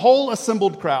Jesus and the whole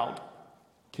assembled crowd.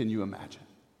 Can you imagine?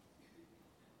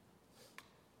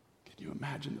 Can you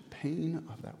imagine the pain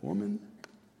of that woman?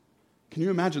 Can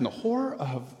you imagine the horror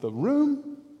of the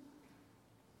room?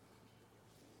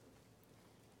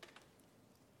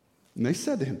 And they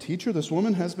said to him, Teacher, this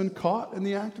woman has been caught in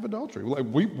the act of adultery. We're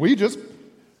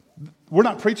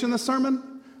not preaching this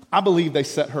sermon. I believe they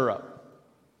set her up.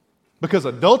 Because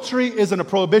adultery isn't a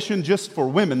prohibition just for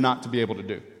women not to be able to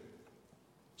do.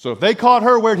 So if they caught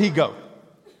her, where'd he go?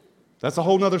 That's a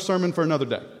whole nother sermon for another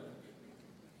day.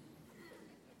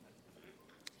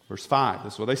 Verse 5,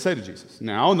 this is what they say to Jesus.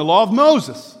 Now in the law of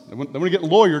Moses, they want to get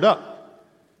lawyered up.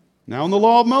 Now in the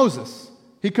law of Moses,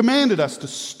 he commanded us to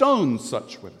stone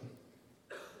such women.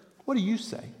 What do you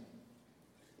say?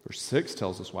 Verse 6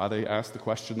 tells us why they asked the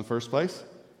question in the first place.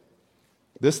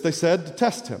 This they said to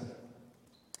test him.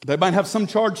 They might have some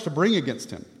charge to bring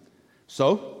against him.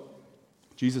 So,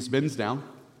 Jesus bends down.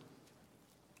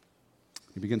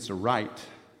 He begins to write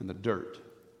in the dirt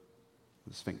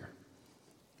with his finger.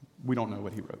 We don't know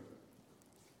what he wrote.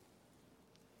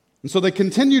 And so they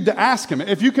continued to ask him.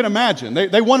 If you can imagine,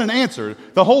 they want an answer.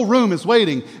 The whole room is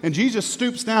waiting, and Jesus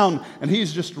stoops down, and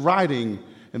he's just writing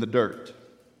in the dirt.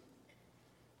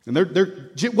 And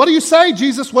they're what do you say,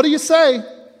 Jesus? What do you say?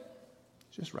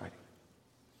 Just writing.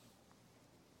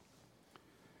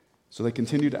 So they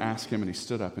continued to ask him, and he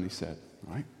stood up and he said,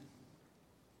 all right.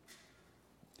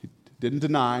 He didn't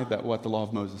deny that what the law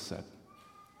of Moses said.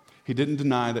 He didn't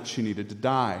deny that she needed to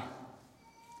die.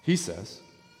 He says,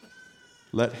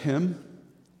 let him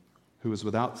who is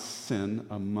without sin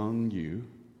among you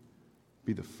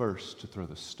be the first to throw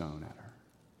the stone at her.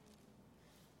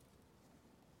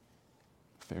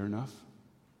 Fair enough.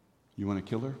 You want to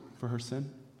kill her for her sin?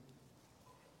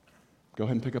 Go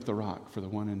ahead and pick up the rock for the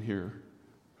one in here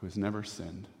who has never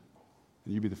sinned,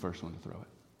 and you be the first one to throw it.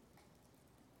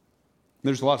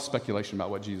 There's a lot of speculation about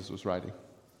what Jesus was writing.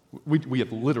 We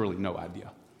have literally no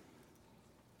idea.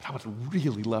 But I would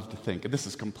really love to think, and this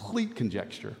is complete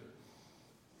conjecture,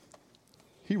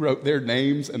 he wrote their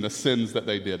names and the sins that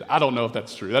they did. I don't know if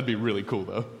that's true. That'd be really cool,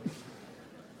 though.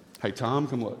 Hey, Tom,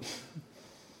 come look.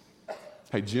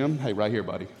 Hey, Jim, hey, right here,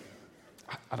 buddy.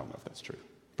 I don't know if that's true.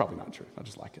 Probably not true. I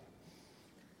just like it.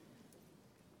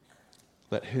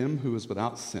 Let him who is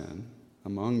without sin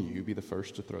among you be the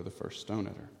first to throw the first stone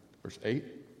at her. Verse 8.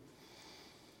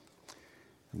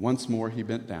 And once more he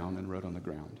bent down and wrote on the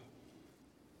ground.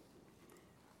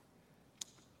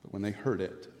 But when they heard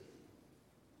it,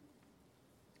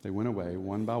 they went away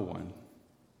one by one,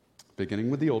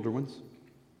 beginning with the older ones.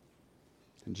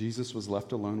 And Jesus was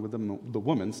left alone with the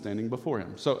woman standing before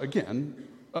him. So again,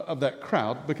 of that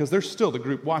crowd, because there's still the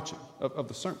group watching of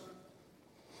the sermon.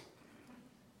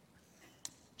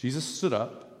 Jesus stood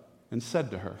up and said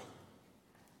to her,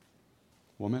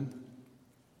 woman,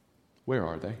 where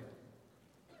are they?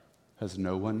 Has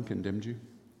no one condemned you?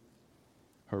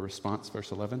 Her response,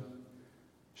 verse 11,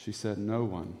 she said, no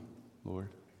one, Lord.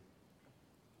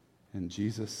 And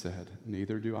Jesus said,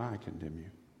 neither do I condemn you.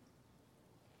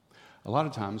 A lot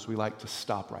of times we like to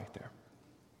stop right there.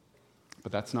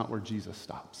 But that's not where Jesus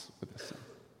stops with this sin.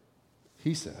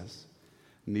 He says,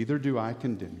 neither do I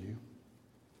condemn you.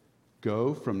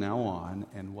 Go from now on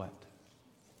and what?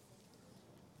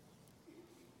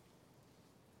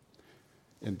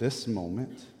 In this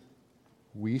moment,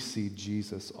 we see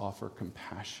Jesus offer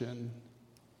compassion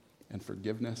and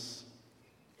forgiveness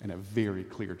in a very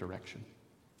clear direction.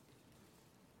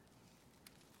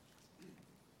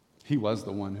 He was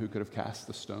the one who could have cast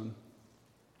the stone.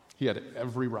 He had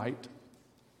every right.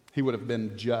 He would have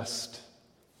been just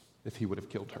if he would have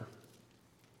killed her.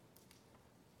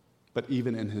 But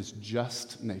even in his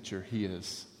just nature, he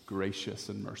is gracious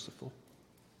and merciful,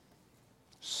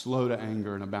 slow to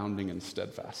anger and abounding in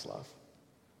steadfast love.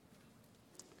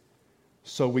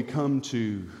 So we come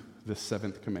to the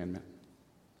seventh commandment.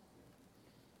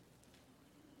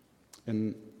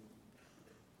 And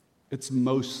it's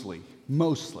mostly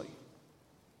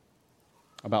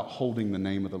about holding the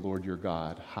name of the Lord your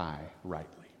God high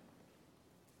rightly.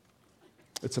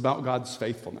 It's about God's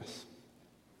faithfulness.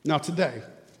 Now today,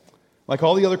 like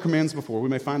all the other commands before, we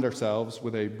may find ourselves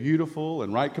with a beautiful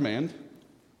and right command,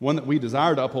 one that we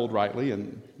desire to uphold rightly,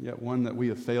 and yet one that we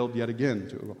have failed yet again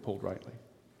to uphold rightly.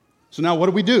 So now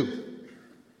what do?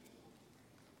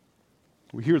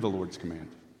 We hear the Lord's command,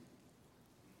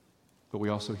 but we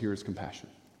also hear his compassion.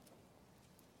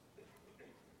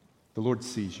 The Lord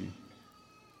sees you.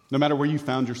 No matter where you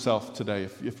found yourself today,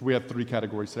 if we have three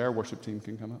categories today, our worship team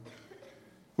can come up.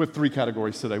 We have three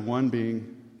categories today. One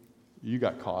being, you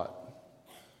got caught.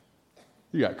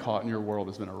 You got caught and your world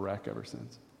has been a wreck ever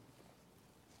since.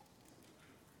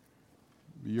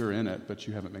 You're in it, but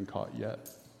you haven't been caught yet.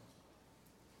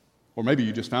 Or maybe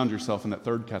you just found yourself in that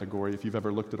third category if you've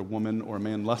ever looked at a woman or a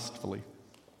man lustfully.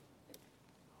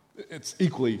 It's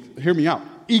equally, hear me out,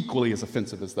 equally as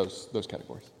offensive as those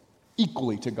categories.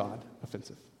 Equally to God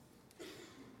offensive.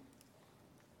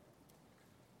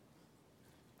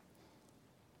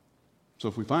 So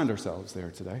if we find ourselves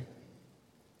there today,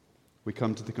 we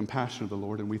come to the compassion of the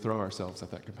Lord and we throw ourselves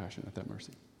at that compassion, at that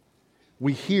mercy.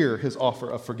 We hear his offer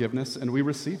of forgiveness and we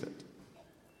receive it.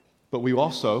 But we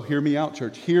also, hear me out,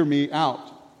 church, hear me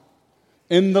out.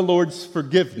 In the Lord's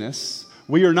forgiveness,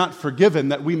 we are not forgiven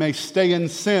that we may stay in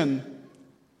sin.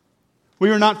 We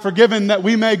are not forgiven that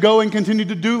we may go and continue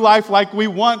to do life like we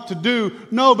want to do.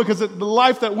 No, because the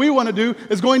life that we want to do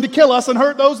is going to kill us and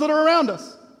hurt those that are around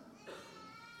us.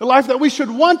 The life that we should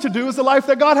want to do is the life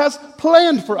that God has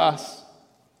planned for us.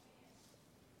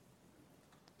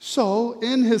 So,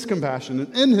 in His compassion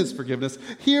and in His forgiveness,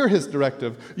 hear His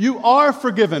directive. You are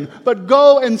forgiven, but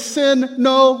go and sin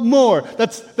no more.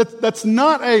 That's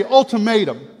not an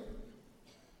ultimatum.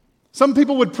 Some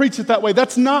people would preach it that way.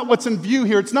 That's not what's in view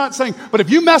here. It's not saying, but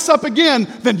if you mess up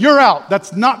again, then you're out.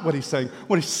 That's not what He's saying.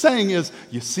 What He's saying is,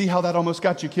 you see how that almost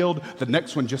got you killed? The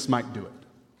next one just might do it.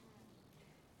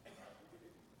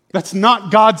 That's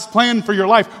not God's plan for your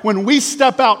life. When we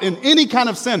step out in any kind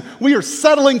of sin, we are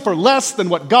settling for less than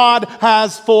what God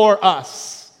has for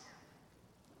us.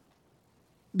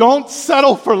 Don't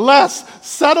settle for less.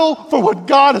 Settle for what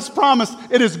God has promised.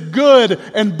 It is good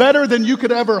and better than you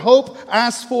could ever hope,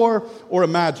 ask for, or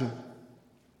imagine.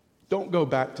 Don't go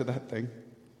back to that thing.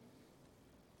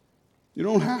 You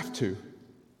don't have to.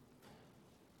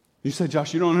 You say,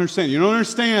 Josh, you don't understand. You don't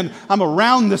understand. I'm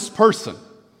around this person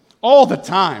all the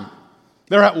time.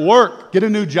 They're at work. Get a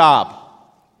new job.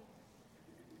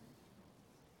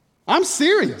 I'm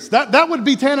serious. That would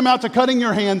be tantamount to cutting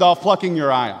your hand off, plucking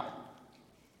your eye out.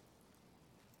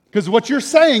 Because what you're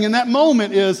saying in that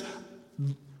moment is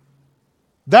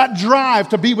that drive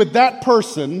to be with that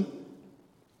person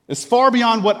is far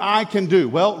beyond what I can do.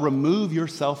 Well, remove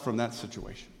yourself from that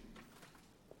situation.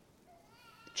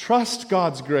 Trust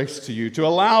God's grace to you, to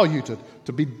allow you to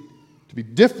be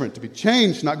different, to be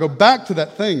changed, not go back to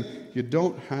that thing. You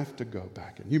don't have to go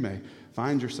back. And you may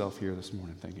find yourself here this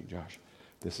morning thinking, Josh,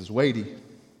 this is weighty.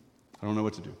 I don't know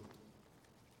what to do.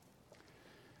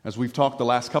 As we've talked the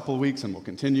last couple of weeks, and we'll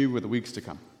continue with the weeks to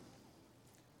come,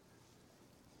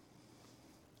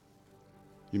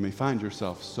 you may find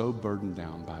yourself so burdened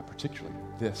down by particularly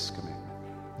this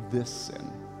commandment, this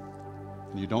sin,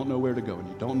 and you don't know where to go, and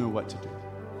you don't know what to do.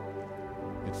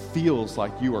 It feels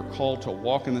like you are called to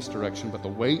walk in this direction, but the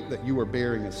weight that you are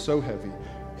bearing is so heavy,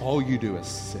 all you do is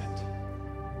sit.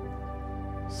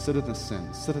 Sit in the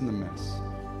sin, sit in the mess.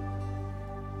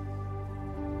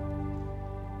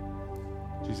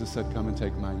 Jesus said, come and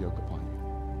take my yoke upon you.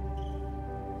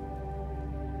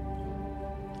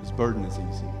 His burden is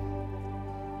easy,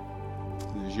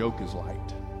 and his yoke is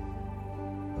light.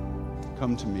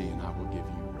 Come to me, and I will give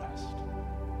you rest.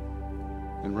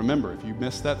 And remember, if you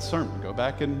missed that sermon, go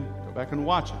back and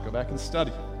watch it. Go back and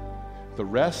study it. The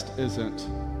rest isn't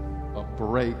a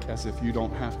break as if you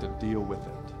don't have to deal with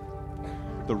it.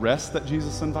 The rest that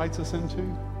Jesus invites us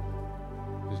into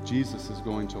is Jesus is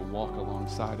going to walk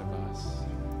alongside of us,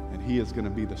 and he is going to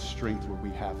be the strength where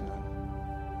we have none.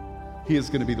 He is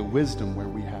going to be the wisdom where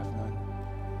we have none.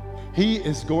 He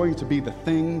is going to be the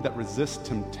thing that resists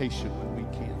temptation when we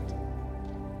can't.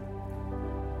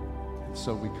 And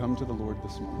so we come to the Lord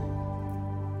this morning,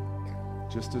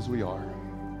 just as we are,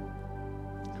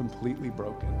 completely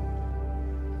broken,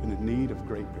 and in need of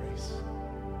great grace.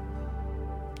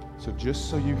 So just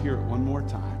so you hear it one more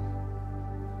time,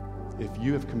 if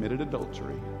you have committed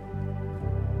adultery,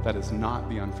 that is not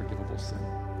the unforgivable sin.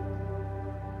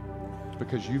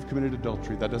 Because you've committed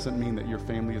adultery, that doesn't mean that your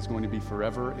family is going to be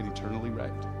forever and eternally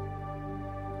wrecked.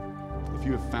 If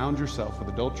you have found yourself with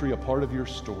adultery a part of your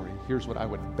story, here's what I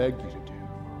would beg you to do.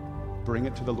 Bring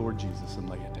it to the Lord Jesus and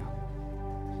lay it down.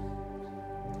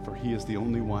 For he is the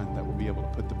only one that will be able to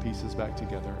put the pieces back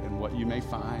together. And what you may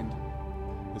find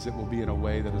is it will be in a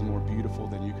way that is more beautiful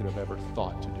than you could have ever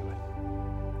thought to do it.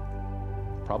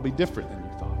 Probably different than you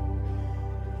thought,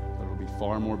 but it will be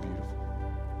far more beautiful.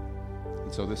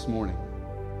 And so this morning,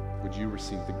 would you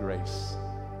receive the grace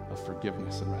of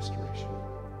forgiveness and restoration?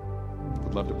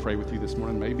 I'd love to pray with you this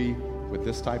morning. Maybe with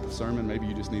this type of sermon, maybe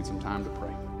you just need some time to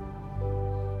pray.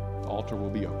 The altar will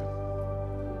be open.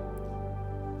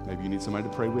 Maybe you need somebody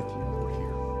to pray with you. We're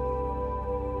here.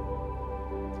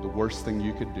 The worst thing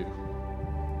you could do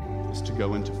is to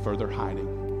go into further hiding,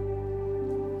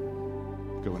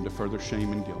 go into further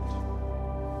shame and guilt,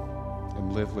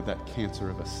 and live with that cancer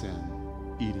of a sin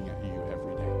eating at you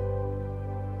every day.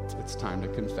 It's time to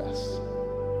confess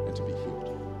and to be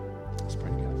healed. Let's pray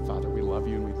together. Father, we love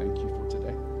you and we thank you for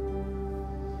today.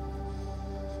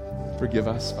 Forgive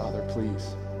us, Father,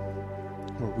 please,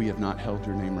 where we have not held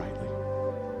your name rightly.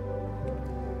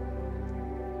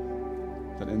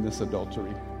 That in this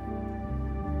adultery,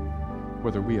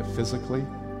 whether we have physically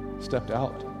stepped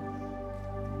out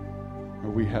or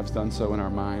we have done so in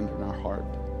our mind and our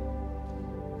heart,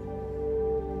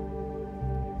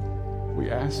 We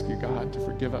ask you, God, to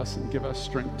forgive us and give us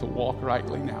strength to walk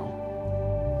rightly now.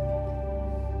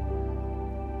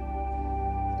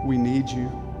 We need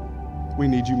you. We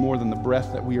need you more than the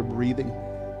breath that we are breathing,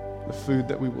 the food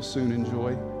that we will soon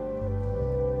enjoy.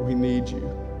 We need you.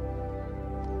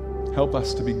 Help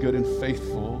us to be good and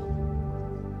faithful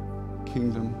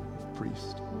kingdom of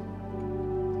priests.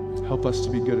 Help us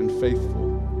to be good and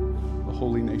faithful, the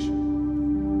holy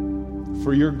nation.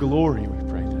 For your glory, we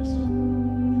pray this,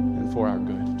 and for our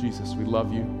good. Jesus, we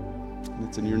love you, and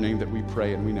it's in your name that we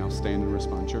pray, and we now stand and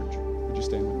respond. Church, would you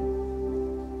stand with me?